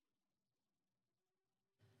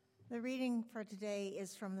The reading for today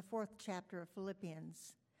is from the 4th chapter of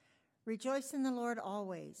Philippians. Rejoice in the Lord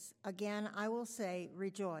always. Again, I will say,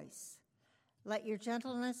 rejoice. Let your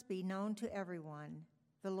gentleness be known to everyone.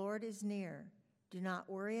 The Lord is near. Do not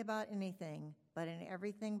worry about anything, but in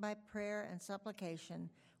everything by prayer and supplication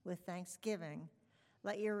with thanksgiving,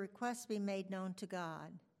 let your requests be made known to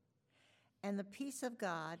God. And the peace of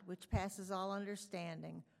God, which passes all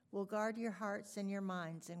understanding, will guard your hearts and your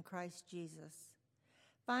minds in Christ Jesus.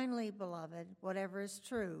 Finally, beloved, whatever is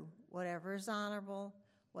true, whatever is honorable,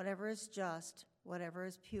 whatever is just, whatever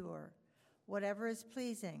is pure, whatever is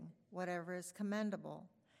pleasing, whatever is commendable,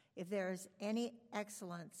 if there is any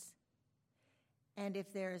excellence, and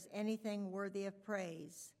if there is anything worthy of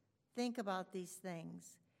praise, think about these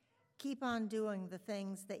things. Keep on doing the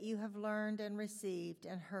things that you have learned and received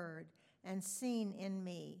and heard and seen in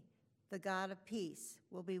me. The God of peace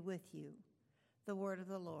will be with you. The word of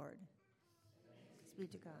the Lord.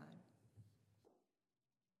 Thanks be to God.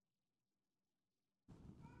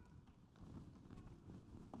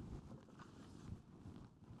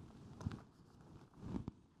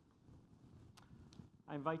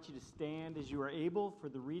 I invite you to stand as you are able for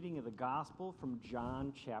the reading of the Gospel from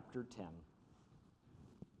John chapter 10.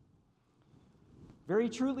 Very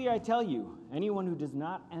truly I tell you, anyone who does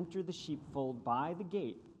not enter the sheepfold by the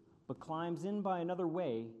gate, but climbs in by another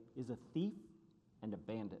way, is a thief and a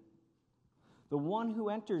bandit. The one who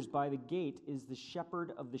enters by the gate is the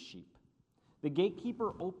shepherd of the sheep. The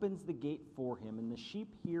gatekeeper opens the gate for him, and the sheep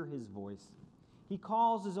hear his voice. He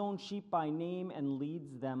calls his own sheep by name and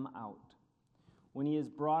leads them out. When he has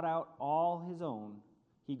brought out all his own,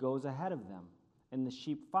 he goes ahead of them, and the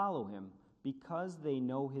sheep follow him because they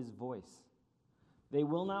know his voice. They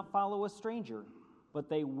will not follow a stranger, but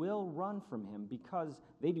they will run from him because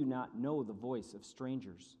they do not know the voice of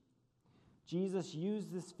strangers. Jesus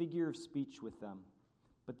used this figure of speech with them,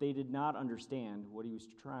 but they did not understand what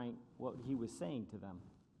he was saying to them.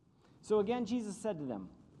 So again Jesus said to them,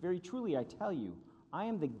 very truly I tell you, I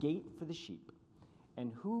am the gate for the sheep.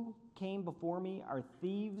 And who came before me are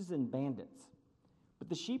thieves and bandits. But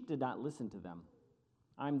the sheep did not listen to them.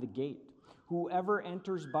 I'm the gate. Whoever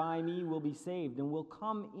enters by me will be saved and will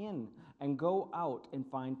come in and go out and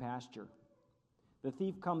find pasture. The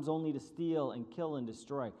thief comes only to steal and kill and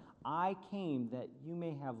destroy. I came that you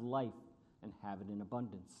may have life and have it in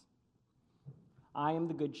abundance. I am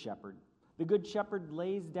the good shepherd. The good shepherd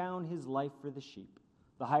lays down his life for the sheep.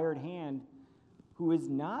 The hired hand, who is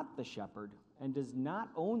not the shepherd and does not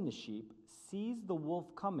own the sheep, sees the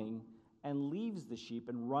wolf coming and leaves the sheep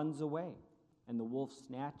and runs away, and the wolf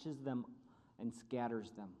snatches them and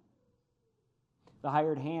scatters them. The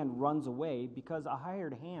hired hand runs away because a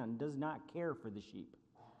hired hand does not care for the sheep.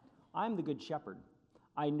 I am the good shepherd.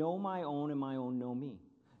 I know my own, and my own know me.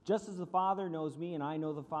 Just as the Father knows me, and I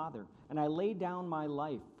know the Father, and I lay down my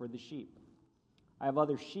life for the sheep. I have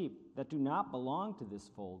other sheep that do not belong to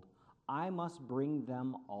this fold. I must bring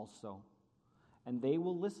them also, and they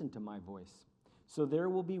will listen to my voice. So there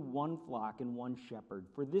will be one flock and one shepherd.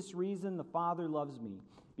 For this reason the Father loves me,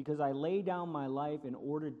 because I lay down my life in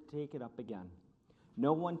order to take it up again.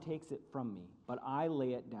 No one takes it from me, but I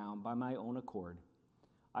lay it down by my own accord.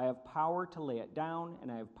 I have power to lay it down, and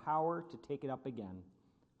I have power to take it up again.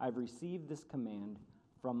 I have received this command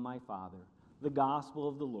from my Father. The gospel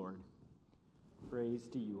of the Lord. Praise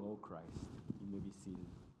to you, O Christ. You may be seated.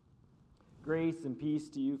 Grace and peace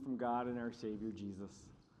to you from God and our Savior Jesus.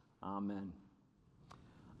 Amen.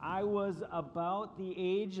 I was about the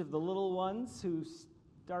age of the little ones who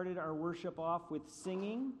started our worship off with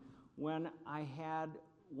singing when I had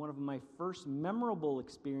one of my first memorable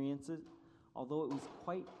experiences, although it was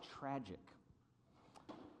quite tragic.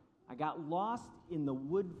 I got lost in the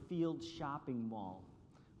Woodfield shopping mall.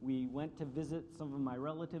 We went to visit some of my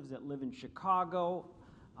relatives that live in Chicago.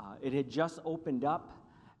 It had just opened up,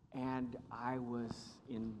 and I was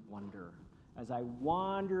in wonder. As I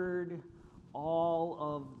wandered all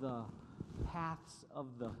of the paths of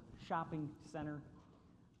the shopping center,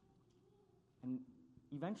 and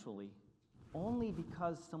eventually, only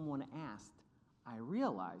because someone asked, I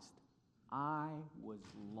realized I was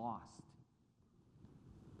lost.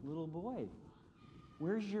 Little boy,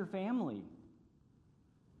 where's your family?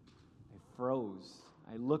 I froze.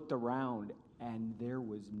 I looked around, and there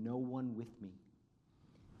was no one with me.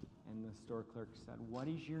 And the store clerk said, what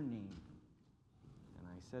is your name? And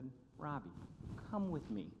I said, Robbie, come with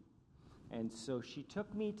me. And so she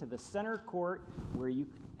took me to the center court where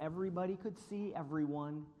everybody could see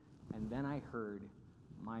everyone. And then I heard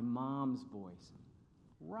my mom's voice,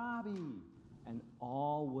 Robbie, and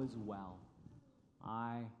all was well.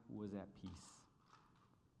 I was at peace.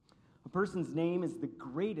 person's name is the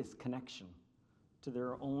greatest connection to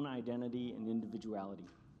their own identity and individuality.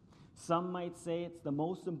 Some might say it's the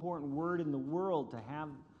most important word in the world to have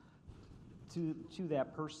to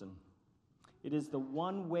that person. It is the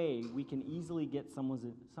one way we can easily get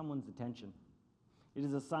someone's attention. It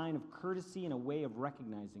is a sign of courtesy and a way of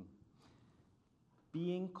recognizing.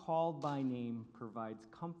 Being called by name provides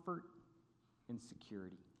comfort and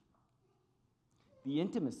security. The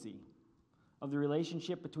intimacy of the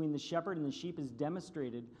relationship between the shepherd and the sheep is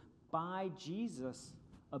demonstrated by Jesus'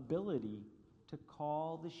 ability to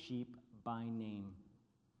call the sheep by name.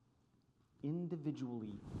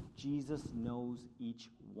 Individually, Jesus knows each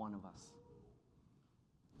one of us.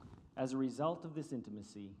 As a result of this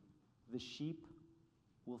intimacy, the sheep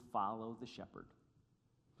will follow the shepherd.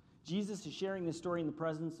 Jesus is sharing this story in the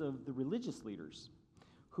presence of the religious leaders,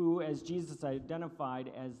 who, as Jesus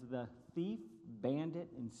identified as the thief, bandit,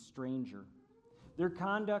 and stranger. Their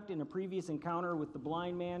conduct in a previous encounter with the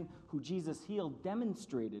blind man who Jesus healed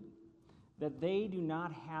demonstrated that they do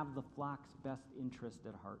not have the flock's best interest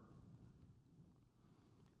at heart.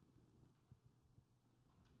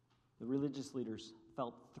 The religious leaders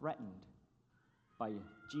felt threatened by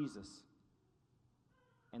Jesus,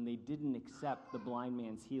 and they didn't accept the blind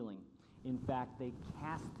man's healing. In fact, they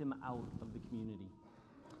cast him out of the community.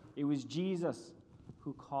 It was Jesus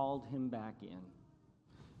who called him back in.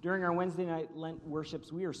 During our Wednesday night Lent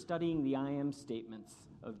worships, we are studying the I am statements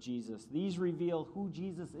of Jesus. These reveal who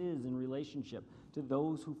Jesus is in relationship to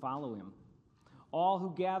those who follow him. All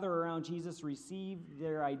who gather around Jesus receive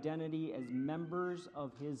their identity as members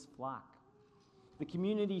of his flock. The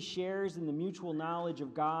community shares in the mutual knowledge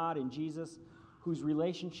of God and Jesus, whose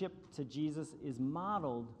relationship to Jesus is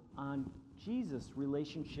modeled on Jesus'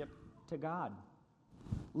 relationship to God.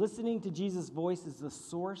 Listening to Jesus' voice is the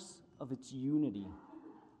source of its unity,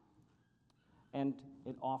 and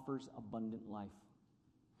it offers abundant life.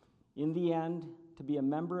 In the end, to be a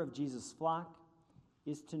member of Jesus' flock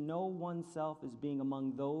is to know oneself as being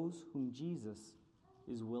among those whom Jesus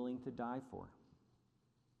is willing to die for.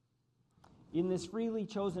 In this freely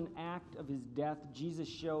chosen act of his death, Jesus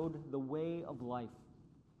showed the way of life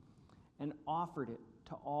and offered it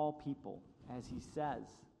to all people, as he says,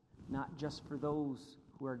 not just for those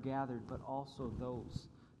who are gathered, but also those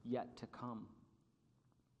yet to come.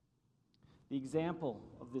 The example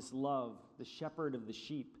of this love, the shepherd of the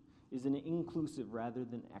sheep, is an inclusive rather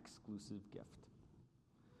than exclusive gift.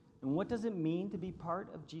 And what does it mean to be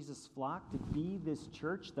part of Jesus' flock, to be this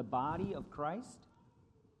church, the body of Christ?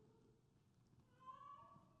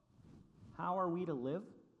 How are we to live?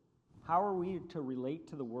 How are we to relate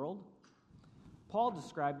to the world? Paul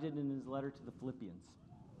described it in his letter to the Philippians,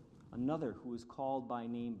 another who was called by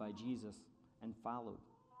name by Jesus and followed.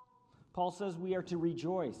 Paul says we are to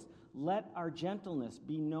rejoice. Let our gentleness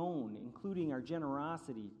be known, including our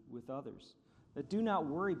generosity with others. That do not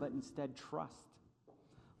worry, but instead trust.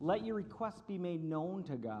 Let your requests be made known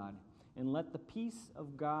to God, and let the peace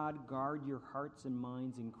of God guard your hearts and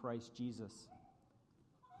minds in Christ Jesus.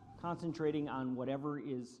 Concentrating on whatever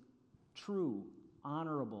is true,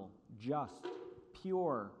 honorable, just,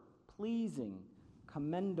 pure, pleasing,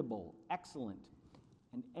 commendable, excellent,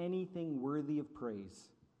 and anything worthy of praise.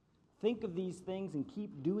 Think of these things and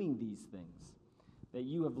keep doing these things that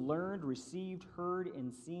you have learned, received, heard,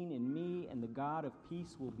 and seen in me, and the God of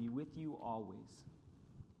peace will be with you always.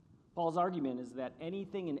 Paul's argument is that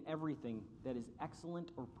anything and everything that is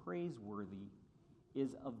excellent or praiseworthy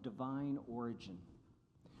is of divine origin.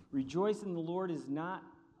 Rejoice in the Lord is not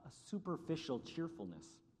a superficial cheerfulness,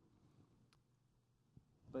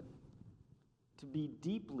 but to be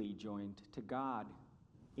deeply joined to God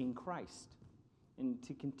in Christ and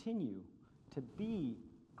to continue to be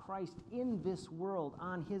Christ in this world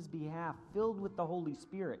on his behalf, filled with the Holy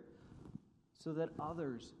Spirit, so that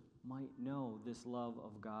others might know this love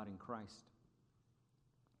of God in Christ.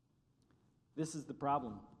 This is the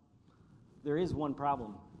problem. There is one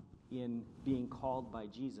problem in being called by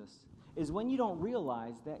Jesus, is when you don't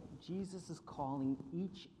realize that Jesus is calling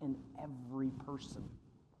each and every person.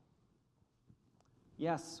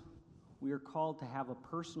 Yes, we are called to have a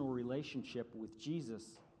personal relationship with Jesus,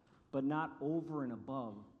 but not over and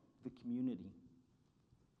above the community.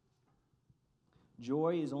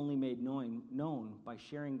 Joy is only made known by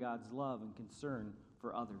sharing God's love and concern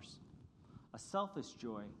for others. A selfish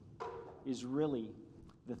joy is really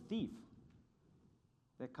the thief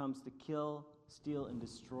that comes to kill, steal, and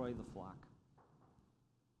destroy the flock.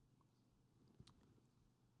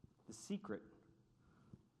 The secret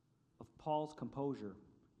of Paul's composure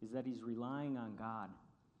is that he's relying on God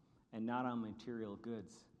and not on material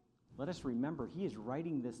goods, Let us remember, he is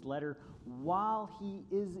writing this letter while he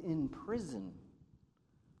is in prison.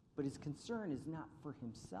 But his concern is not for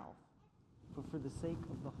himself, but for the sake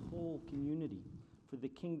of the whole community, for the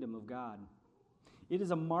kingdom of God. It is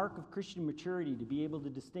a mark of Christian maturity to be able to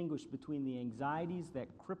distinguish between the anxieties that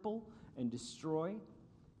cripple and destroy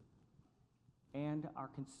and our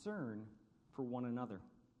concern for one another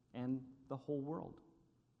and the whole world.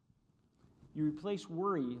 You replace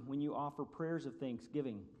worry when you offer prayers of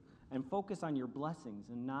thanksgiving and focus on your blessings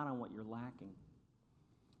and not on what you're lacking.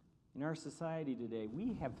 In our society today,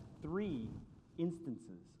 we have 3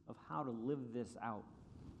 instances of how to live this out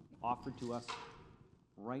offered to us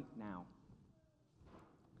right now.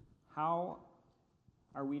 How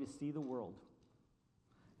are we to see the world?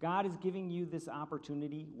 God is giving you this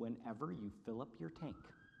opportunity whenever you fill up your tank.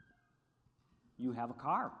 You have a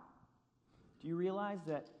car. Do you realize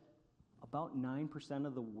that about 9%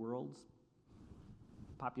 of the world's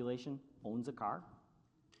population owns a car?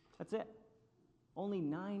 That's it. Only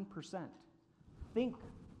 9%. Think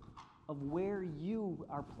of where you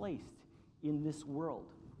are placed in this world.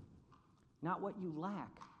 Not what you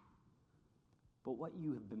lack, but what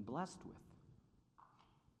you have been blessed with.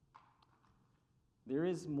 There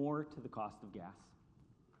is more to the cost of gas,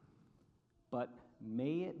 but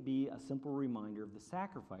may it be a simple reminder of the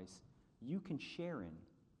sacrifice you can share in,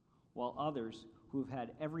 while others who have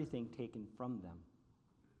had everything taken from them.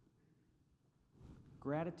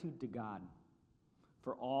 Gratitude to God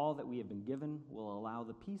for all that we have been given will allow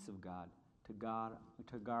the peace of God to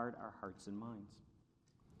guard our hearts and minds.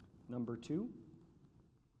 Number 2,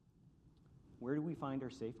 where do we find our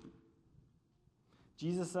safety?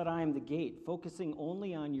 Jesus said, I am the gate. Focusing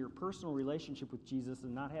only on your personal relationship with Jesus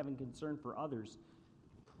and not having concern for others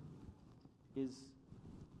is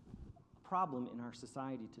a problem in our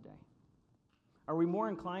society today. Are we more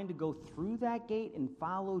inclined to go through that gate and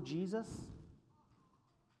follow Jesus?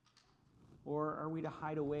 Or are we to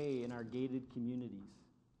hide away in our gated communities,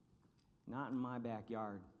 not in my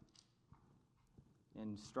backyard,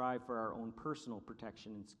 and strive for our own personal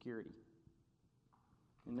protection and security?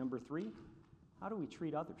 And number 3, how do we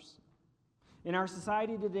treat others? In our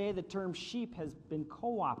society today, the term sheep has been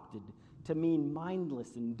co-opted to mean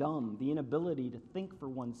mindless and dumb, the inability to think for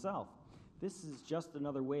oneself. This is just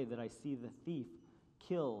another way that I see the thief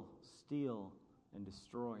kill, steal, and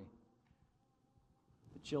destroy.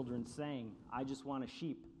 The children sang, I just want a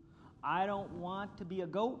sheep. I don't want to be a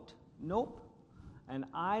goat. Nope. And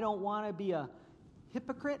I don't want to be a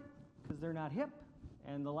hypocrite, because they're not hip.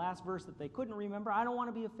 And the last verse that they couldn't remember, I don't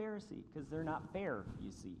want to be a Pharisee, because they're not fair,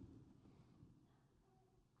 you see.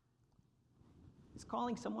 Is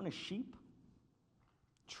calling someone a sheep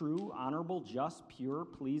true, honorable, just, pure,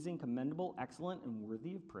 pleasing, commendable, excellent, and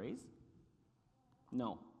worthy of praise?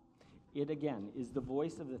 No. It, again, is the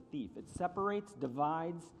voice of the thief. It separates,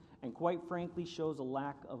 divides, and quite frankly shows a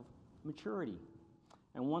lack of maturity.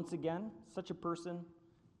 And once again, such a person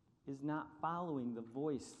is not following the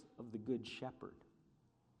voice of the Good Shepherd.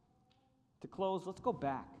 To close, let's go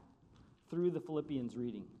back through the Philippians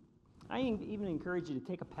reading. I even encourage you to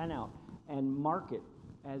take a pen out and mark it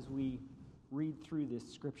as we read through this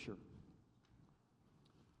scripture.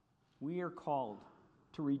 We are called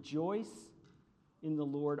to rejoice in the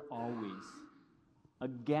Lord always.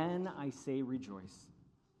 Again, I say rejoice.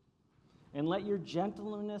 And let your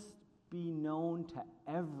gentleness be known to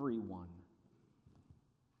everyone.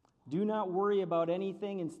 Do not worry about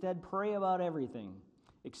anything. Instead, pray about everything,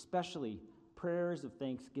 especially prayers of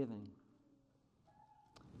thanksgiving.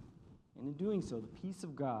 And in doing so, the peace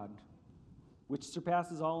of God, which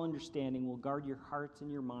surpasses all understanding, will guard your hearts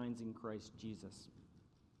and your minds in Christ Jesus.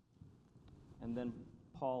 And then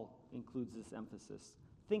Paul includes this emphasis.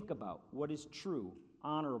 Think about what is true,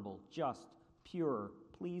 honorable, just, pure,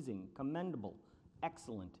 pleasing, commendable,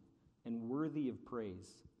 excellent, and worthy of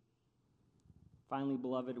praise. Finally,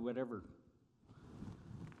 beloved, whatever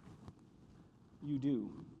you do,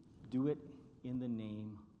 do it in the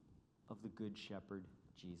name of the Good Shepherd,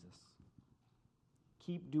 Jesus.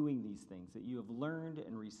 Keep doing these things that you have learned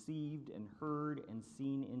and received and heard and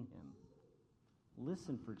seen in him.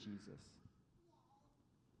 Listen for Jesus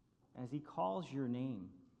as he calls your name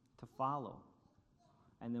to follow.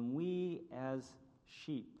 And then we, as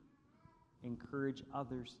sheep, encourage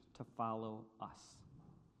others to follow us.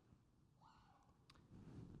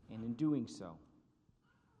 And in doing so,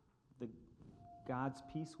 God's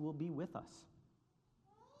peace will be with us.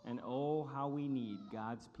 And oh, how we need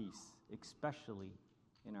God's peace, especially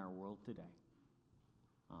in our world today.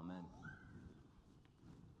 Amen.